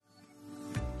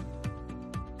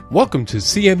Welcome to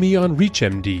CME on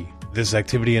ReachMD. This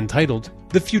activity entitled,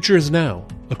 The Future is Now,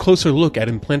 a closer look at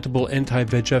implantable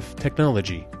anti-VEGF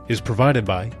technology, is provided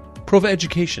by Prova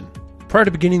Education. Prior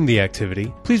to beginning the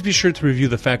activity, please be sure to review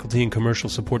the faculty and commercial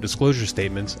support disclosure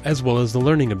statements as well as the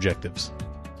learning objectives.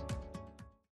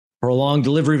 Prolonged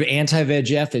delivery of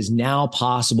anti-VEGF is now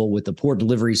possible with the Port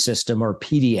Delivery System, or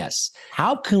PDS.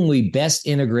 How can we best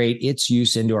integrate its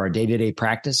use into our day-to-day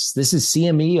practice? This is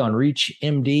CME on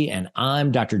ReachMD, and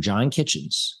I'm Dr. John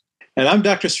Kitchens. And I'm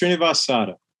Dr. Srinivas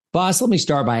Sada. Boss, let me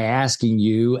start by asking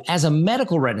you, as a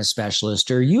medical retina specialist,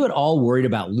 are you at all worried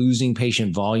about losing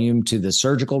patient volume to the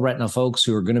surgical retina folks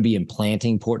who are going to be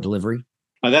implanting Port Delivery?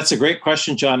 That's a great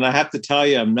question, John. I have to tell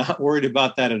you, I'm not worried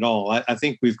about that at all. I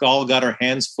think we've all got our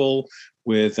hands full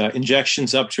with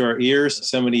injections up to our ears,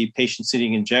 so many patients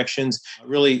needing injections.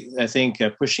 Really, I think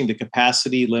pushing the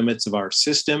capacity limits of our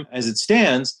system as it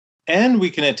stands. And we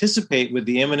can anticipate with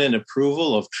the imminent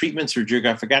approval of treatments for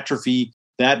geographic atrophy,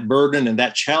 that burden and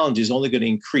that challenge is only going to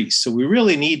increase. So we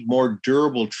really need more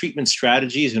durable treatment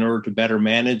strategies in order to better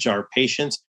manage our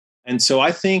patients. And so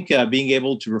I think being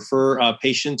able to refer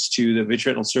patients to the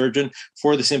vitreoretinal surgeon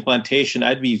for this implantation,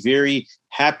 I'd be very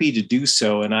happy to do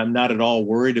so. And I'm not at all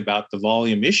worried about the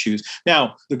volume issues.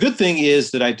 Now, the good thing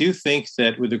is that I do think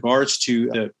that with regards to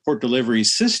the Port Delivery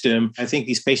System, I think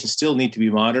these patients still need to be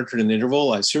monitored in the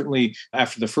interval. I certainly,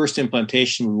 after the first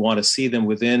implantation, we want to see them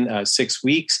within 6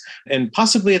 weeks and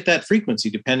possibly at that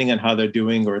frequency, depending on how they're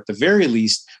doing, or at the very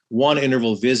least, one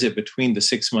interval visit between the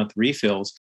 6-month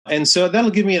refills. And so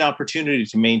that'll give me an opportunity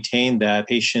to maintain that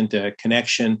patient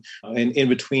connection in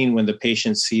between when the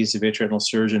patient sees the vitreoretinal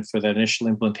surgeon for that initial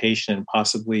implantation and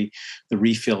possibly the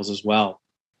refills as well.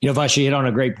 You know, Vash, you hit on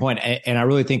a great point, and I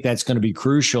really think that's going to be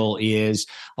crucial, is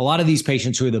a lot of these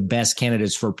patients who are the best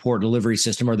candidates for Port Delivery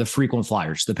System are the frequent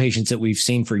flyers, the patients that we've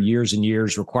seen for years and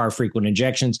years require frequent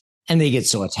injections. And they get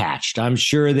so attached. I'm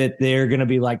sure that they're going to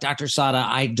be like, Dr. Sada,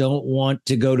 I don't want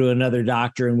to go to another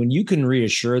doctor. And when you can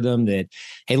reassure them that,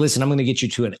 hey, listen, I'm going to get you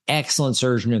to an excellent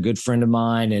surgeon, a good friend of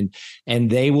mine,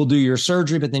 and they will do your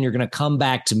surgery, but then you're going to come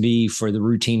back to me for the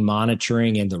routine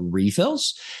monitoring and the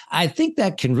refills. I think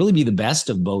that can really be the best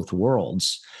of both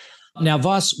worlds. Now,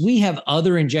 Voss, we have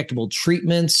other injectable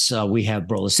treatments. We have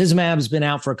brolucizumab has been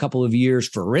out for a couple of years.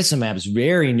 Faricimab is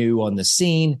very new on the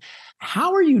scene.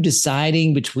 How are you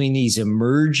deciding between these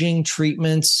emerging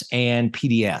treatments and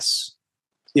PDS?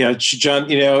 Yeah,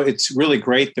 John, it's really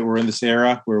great that we're in this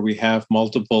era where we have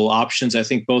multiple options. I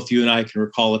think both you and I can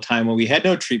recall a time when we had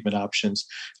no treatment options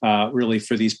really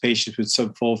for these patients with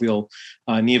subfoveal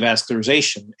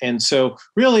neovascularization. And so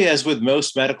really, as with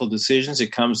most medical decisions,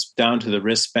 it comes down to the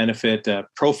risk-benefit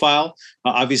profile.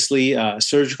 Obviously,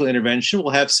 surgical intervention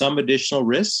will have some additional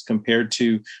risks compared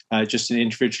to just an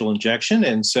intravitreal injection.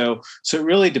 And so it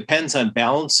really depends on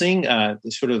balancing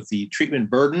the treatment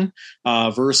burden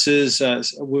versus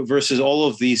all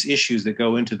of these issues that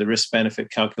go into the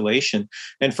risk-benefit calculation.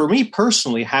 And for me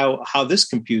personally, how this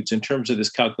computes in terms of this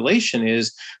calculation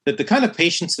is that the kind of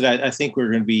patients that I think we're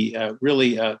going to be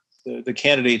the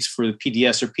candidates for the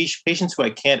PDS are patients who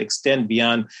I can't extend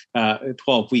beyond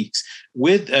 12 weeks.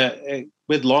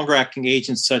 With longer-acting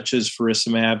agents such as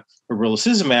faricimab or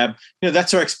brolucizumab,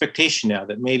 that's our expectation now,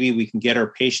 that maybe we can get our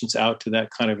patients out to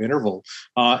that kind of interval.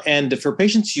 And for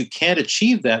patients who can't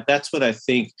achieve that, that's what I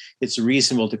think it's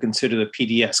reasonable to consider the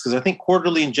PDS, because I think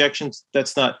quarterly injections,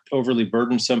 that's not overly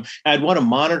burdensome. I'd want to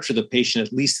monitor the patient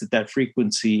at least at that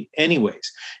frequency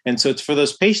anyways. And so it's for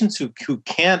those patients who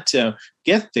can't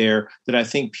get there that I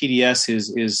think PDS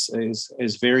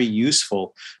is very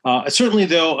useful. Certainly,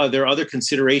 though, there are other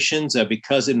considerations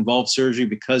because it involves surgery,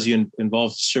 because it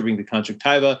involves disturbing the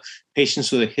conjunctiva.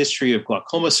 Patients with a history of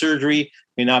glaucoma surgery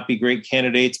may not be great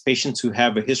candidates. Patients who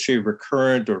have a history of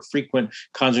recurrent or frequent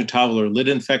conjunctival or lid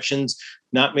infections,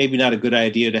 maybe not a good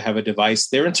idea to have a device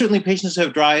there. And certainly patients who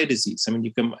have dry eye disease. I mean,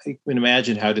 you can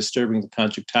imagine how disturbing the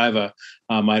conjunctiva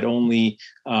might only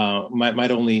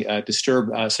disturb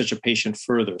such a patient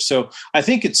further. So I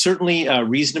think it's certainly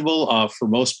reasonable for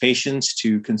most patients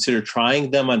to consider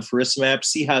trying them on faricimab,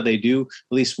 see how they do, at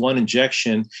least one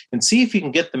injection, and see if you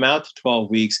can get them out to 12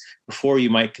 weeks before you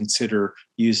might consider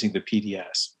using the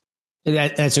PDS.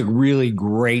 That's a really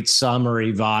great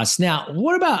summary, Voss. Now,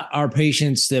 what about our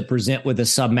patients that present with a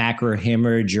submacular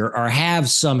hemorrhage or have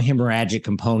some hemorrhagic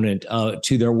component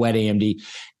to their wet AMD?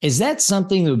 Is that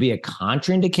something that would be a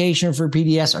contraindication for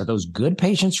PDS? Are those good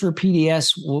patients for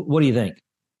PDS? What do you think?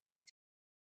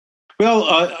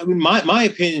 Well, my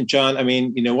opinion, John,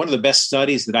 one of the best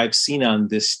studies that I've seen on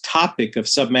this topic of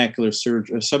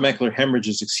submacular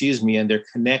hemorrhages, and their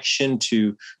connection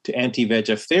to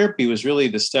anti-VEGF therapy was really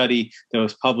the study that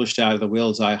was published out of the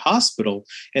Wills Eye Hospital.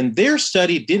 And their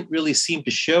study didn't really seem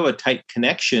to show a tight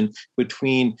connection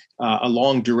between a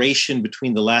long duration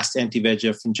between the last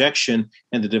anti-VEGF injection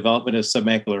and the development of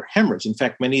submacular hemorrhage. In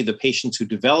fact, many of the patients who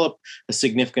developed a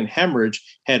significant hemorrhage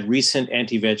had recent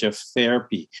anti-VEGF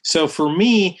therapy. So for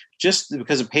me, just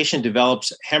because a patient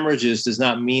develops hemorrhages does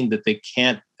not mean that they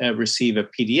can't receive a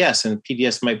PDS. And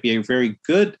PDS might be a very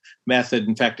good method,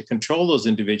 in fact, to control those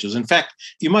individuals. In fact,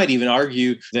 you might even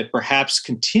argue that perhaps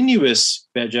continuous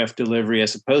VEGF delivery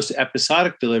as opposed to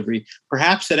episodic delivery,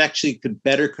 perhaps that actually could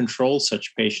better control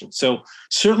such patients. So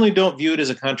certainly don't view it as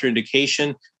a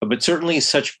contraindication, but certainly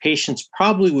such patients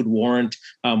probably would warrant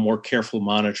more careful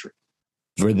monitoring.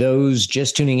 For those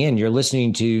just tuning in, you're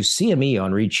listening to CME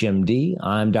on ReachMD.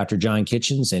 I'm Dr. John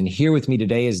Kitchens, and here with me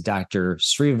today is Dr.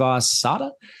 Srinivas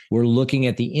Sada. We're looking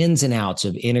at the ins and outs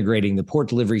of integrating the port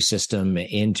delivery system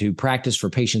into practice for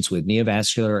patients with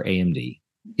neovascular AMD.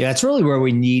 Yeah, that's really where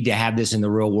we need to have this in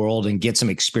the real world and get some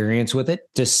experience with it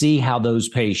to see how those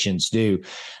patients do.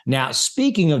 Now,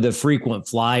 speaking of the frequent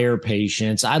flyer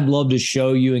patients, I'd love to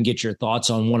show you and get your thoughts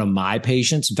on one of my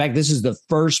patients. In fact, this is the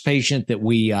first patient that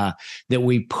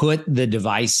we put the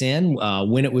device in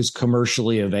when it was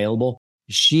commercially available.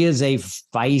 She is a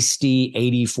feisty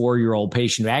 84-year-old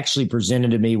patient who actually presented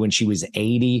to me when she was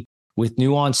 80. With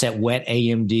new onset wet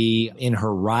AMD in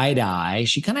her right eye.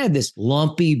 She kind of had this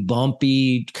lumpy,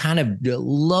 bumpy, kind of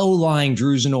low-lying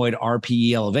drusenoid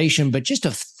RPE elevation, but just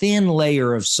a thin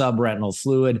layer of subretinal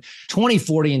fluid,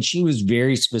 20/40, and she was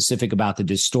very specific about the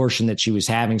distortion that she was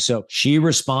having. So she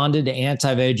responded to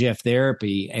anti-VEGF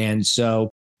therapy. And so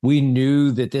we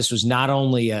knew that this was not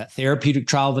only a therapeutic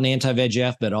trial of an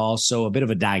anti-VEGF, but also a bit of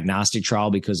a diagnostic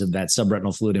trial because of that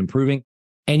subretinal fluid improving.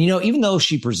 And, even though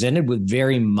she presented with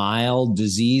very mild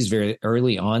disease, very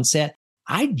early onset,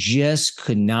 I just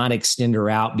could not extend her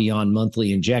out beyond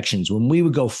monthly injections. When we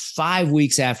would go 5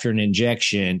 weeks after an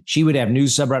injection, she would have new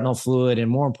subretinal fluid. And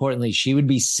more importantly, she would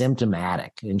be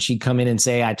symptomatic. And she'd come in and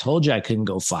say, I told you I couldn't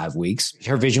go 5 weeks.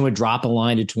 Her vision would drop a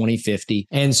line to 20/50.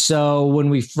 And so when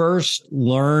we first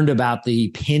learned about the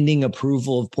pending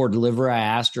approval of port delivery, I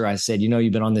asked her, I said,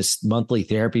 you've been on this monthly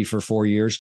therapy for 4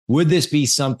 years. Would this be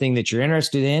something that you're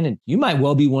interested in? And you might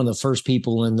well be one of the first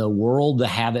people in the world to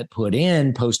have it put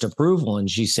in post-approval. And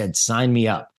she said, sign me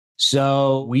up.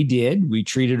 So we did. We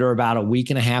treated her about a week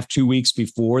and a half, 2 weeks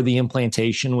before the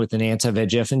implantation with an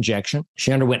anti-VEGF injection.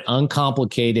 She underwent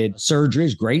uncomplicated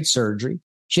surgeries, great surgery.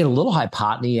 She had a little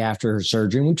hypotony after her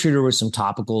surgery, and we treated her with some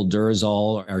topical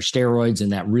Durezol or steroids,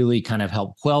 and that really kind of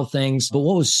helped quell things. But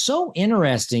what was so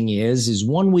interesting is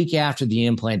 1 week after the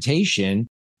implantation,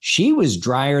 she was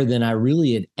drier than I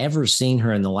really had ever seen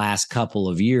her in the last couple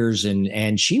of years.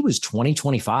 And she was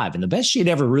 20/25. And the best she had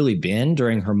ever really been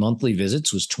during her monthly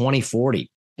visits was 20/40.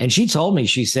 And she told me,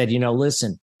 she said,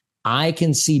 listen, I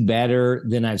can see better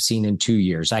than I've seen in 2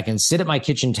 years. I can sit at my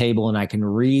kitchen table and I can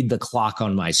read the clock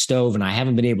on my stove. And I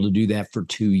haven't been able to do that for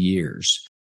 2 years.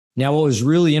 Now, what was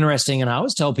really interesting, and I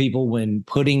always tell people when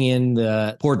putting in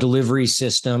the port delivery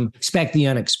system, expect the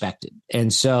unexpected.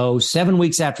 And so 7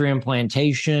 weeks after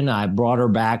implantation, I brought her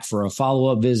back for a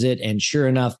follow-up visit. And sure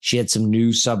enough, she had some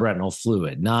new subretinal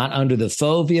fluid, not under the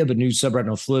fovea, but new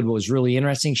subretinal fluid. What was really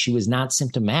interesting, she was not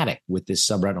symptomatic with this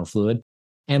subretinal fluid.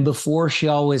 And before, she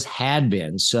always had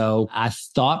been. So I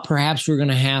thought perhaps we were going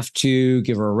to have to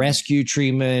give her a rescue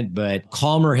treatment, but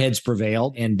calmer heads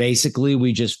prevailed. And basically,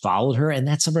 we just followed her, and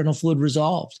that subretinal fluid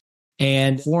resolved.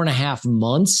 And 4.5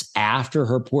 months after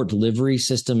her port delivery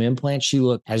system implant, she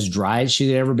looked as dry as she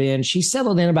had ever been. She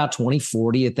settled in about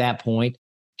 20/40 at that point.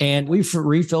 And we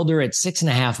refilled her at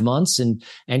 6.5 months, and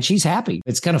she's happy.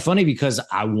 It's kind of funny because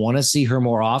I want to see her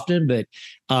more often, but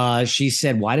she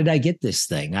said, why did I get this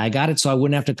thing? I got it so I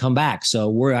wouldn't have to come back. So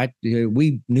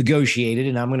we negotiated,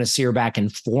 and I'm going to see her back in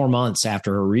 4 months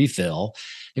after her refill.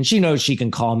 And she knows she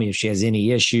can call me if she has any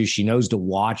issues. She knows to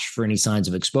watch for any signs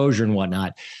of exposure and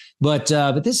whatnot. But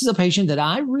this is a patient that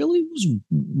I really was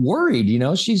worried.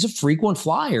 She's a frequent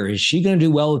flyer. Is she going to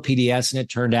do well with PDS? And it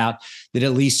turned out that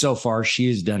at least so far, she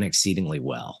has done exceedingly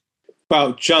well.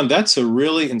 Wow, John, that's a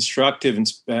really instructive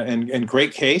and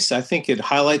great case. I think it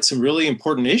highlights some really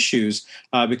important issues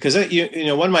because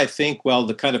one might think, well,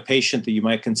 the kind of patient that you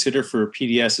might consider for a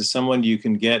PDS is someone you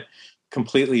can get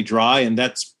completely dry, and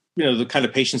that's the kind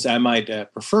of patients I might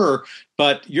prefer.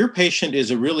 But your patient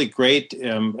is a really great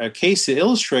case that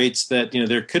illustrates that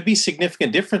there could be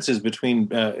significant differences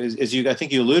between, as I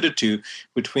think you alluded to,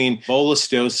 between bolus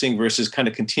dosing versus kind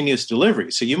of continuous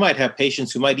delivery. So you might have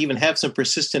patients who might even have some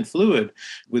persistent fluid.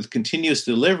 With continuous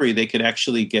delivery, they could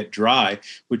actually get dry,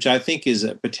 which I think is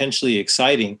potentially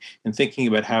exciting in thinking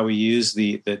about how we use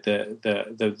the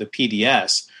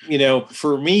PDS.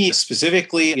 For me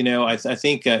specifically, I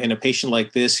think in a patient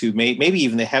like this who maybe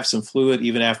even they have some fluid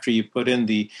even after you put in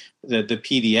the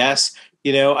PDS,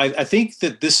 I think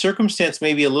that this circumstance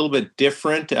may be a little bit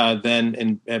different than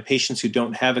in patients who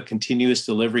don't have a continuous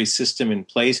delivery system in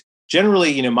place.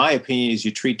 Generally, my opinion is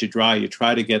you treat to dry. You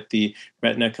try to get the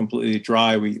retina completely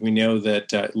dry. We know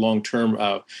that long-term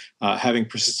having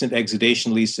persistent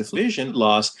exudation leads to vision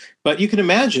loss. But you can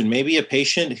imagine maybe a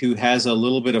patient who has a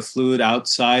little bit of fluid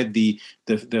outside the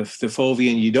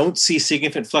fovea, and you don't see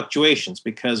significant fluctuations,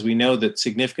 because we know that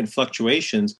significant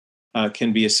fluctuations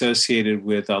can be associated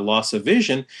with loss of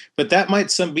vision, but that might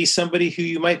be somebody who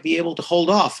you might be able to hold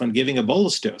off on giving a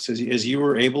bolus dose, as you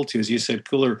were able to, as you said,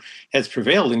 cooler heads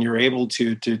prevailed, and you're able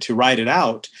to ride it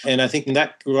out. And I think in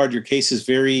that regard, your case is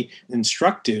very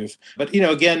instructive. But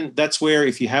again, that's where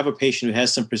if you have a patient who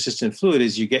has some persistent fluid,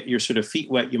 as you get your sort of feet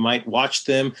wet, you might watch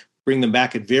them, bring them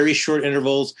back at very short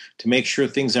intervals to make sure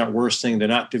things aren't worsening, they're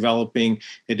not developing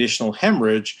additional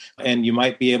hemorrhage, and you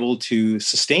might be able to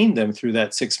sustain them through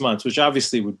that 6 months, which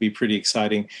obviously would be pretty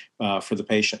exciting for the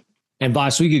patient. And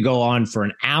Vas, we could go on for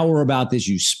an hour about this.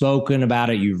 You've spoken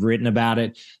about it, you've written about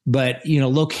it, but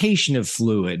location of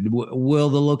fluid. Will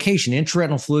the location,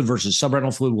 intraretinal fluid versus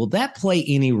subretinal fluid, will that play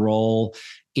any role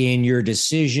in your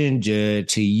decision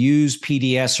to use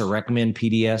PDS or recommend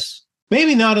PDS?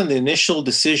 Maybe not in the initial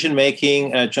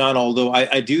decision-making, John, although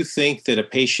I do think that a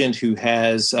patient who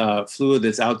has fluid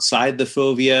that's outside the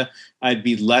fovea, I'd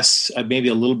maybe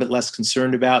a little bit less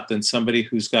concerned about than somebody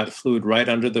who's got fluid right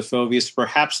under the fovea. So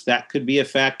perhaps that could be a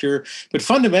factor. But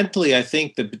fundamentally, I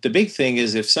think the big thing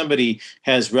is if somebody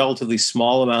has relatively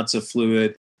small amounts of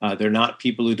fluid, they're not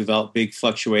people who develop big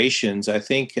fluctuations. I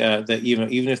think that even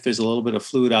if there's a little bit of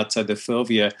fluid outside the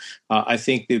fovea, I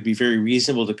think it would be very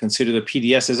reasonable to consider the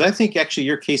PDS, as I think actually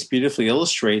your case beautifully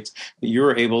illustrates that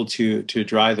you're able to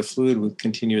dry the fluid with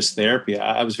continuous therapy.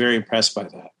 I was very impressed by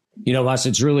that. Vas,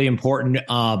 it's really important,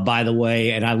 by the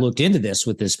way, and I looked into this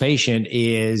with this patient,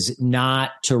 is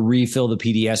not to refill the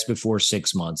PDS before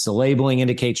 6 months. The labeling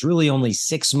indicates really only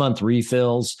 6-month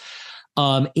refills.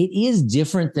 It is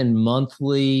different than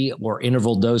monthly or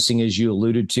interval dosing, as you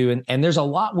alluded to. And there's a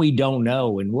lot we don't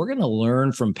know. And we're going to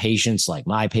learn from patients like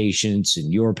my patients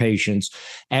and your patients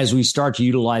as we start to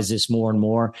utilize this more and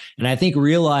more. And I think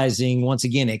realizing, once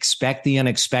again, expect the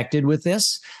unexpected with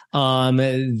this.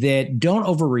 That don't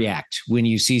overreact when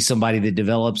you see somebody that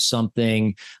develops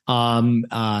something,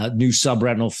 new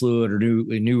subretinal fluid or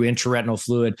new intraretinal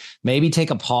fluid. Maybe take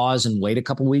a pause and wait a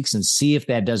couple weeks and see if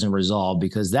that doesn't resolve,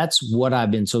 because that's what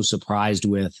I've been so surprised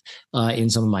with in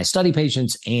some of my study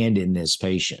patients and in this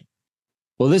patient.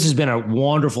 Well, this has been a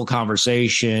wonderful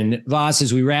conversation. Vas,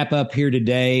 as we wrap up here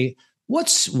today,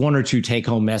 what's one or two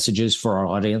take-home messages for our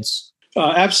audience?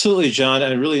 Absolutely, John.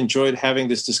 I really enjoyed having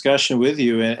this discussion with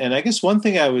you. And I guess one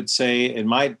thing I would say as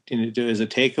a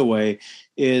takeaway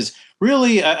is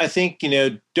really, I think,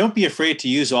 don't be afraid to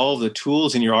use all of the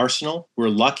tools in your arsenal. We're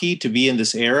lucky to be in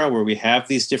this era where we have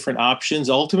these different options.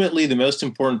 Ultimately, the most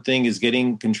important thing is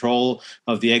getting control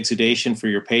of the exudation for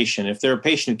your patient. If they're a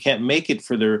patient who can't make it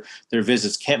for their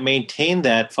visits, can't maintain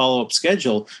that follow-up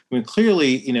schedule,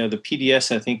 clearly, the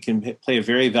PDS, I think, can play a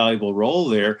very valuable role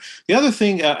there. The other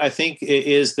thing, I think,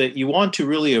 is that you want to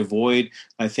really avoid,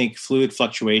 I think, fluid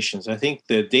fluctuations. I think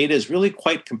the data is really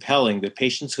quite compelling that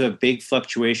patients who have big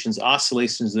fluctuations,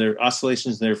 oscillations in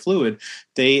their fluid,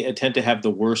 they tend to have the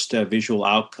worst visual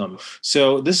outcome.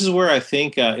 So this is where I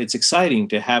think it's exciting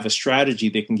to have a strategy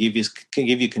that can give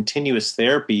you continuous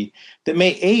therapy that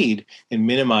may aid in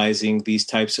minimizing these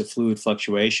types of fluid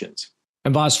fluctuations.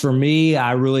 And Vas, for me,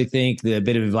 I really think the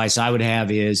bit of advice I would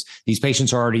have is these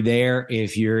patients are already there.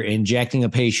 If you're injecting a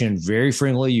patient very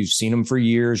frequently, you've seen them for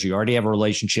years, you already have a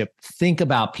relationship, think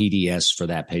about PDS for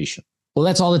that patient. Well,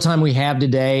 that's all the time we have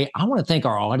today. I want to thank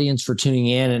our audience for tuning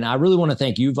in, and I really want to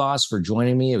thank you, Vas, for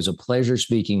joining me. It was a pleasure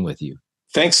speaking with you.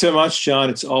 Thanks so much, John.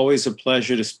 It's always a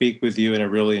pleasure to speak with you, and I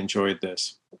really enjoyed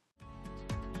this.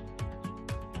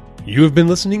 You have been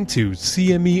listening to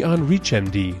CME on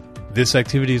ReachMD. This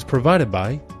activity is provided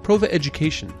by Prova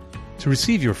Education. To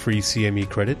receive your free CME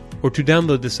credit or to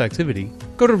download this activity,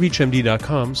 go to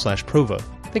reachmd.com/Prova.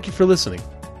 Thank you for listening.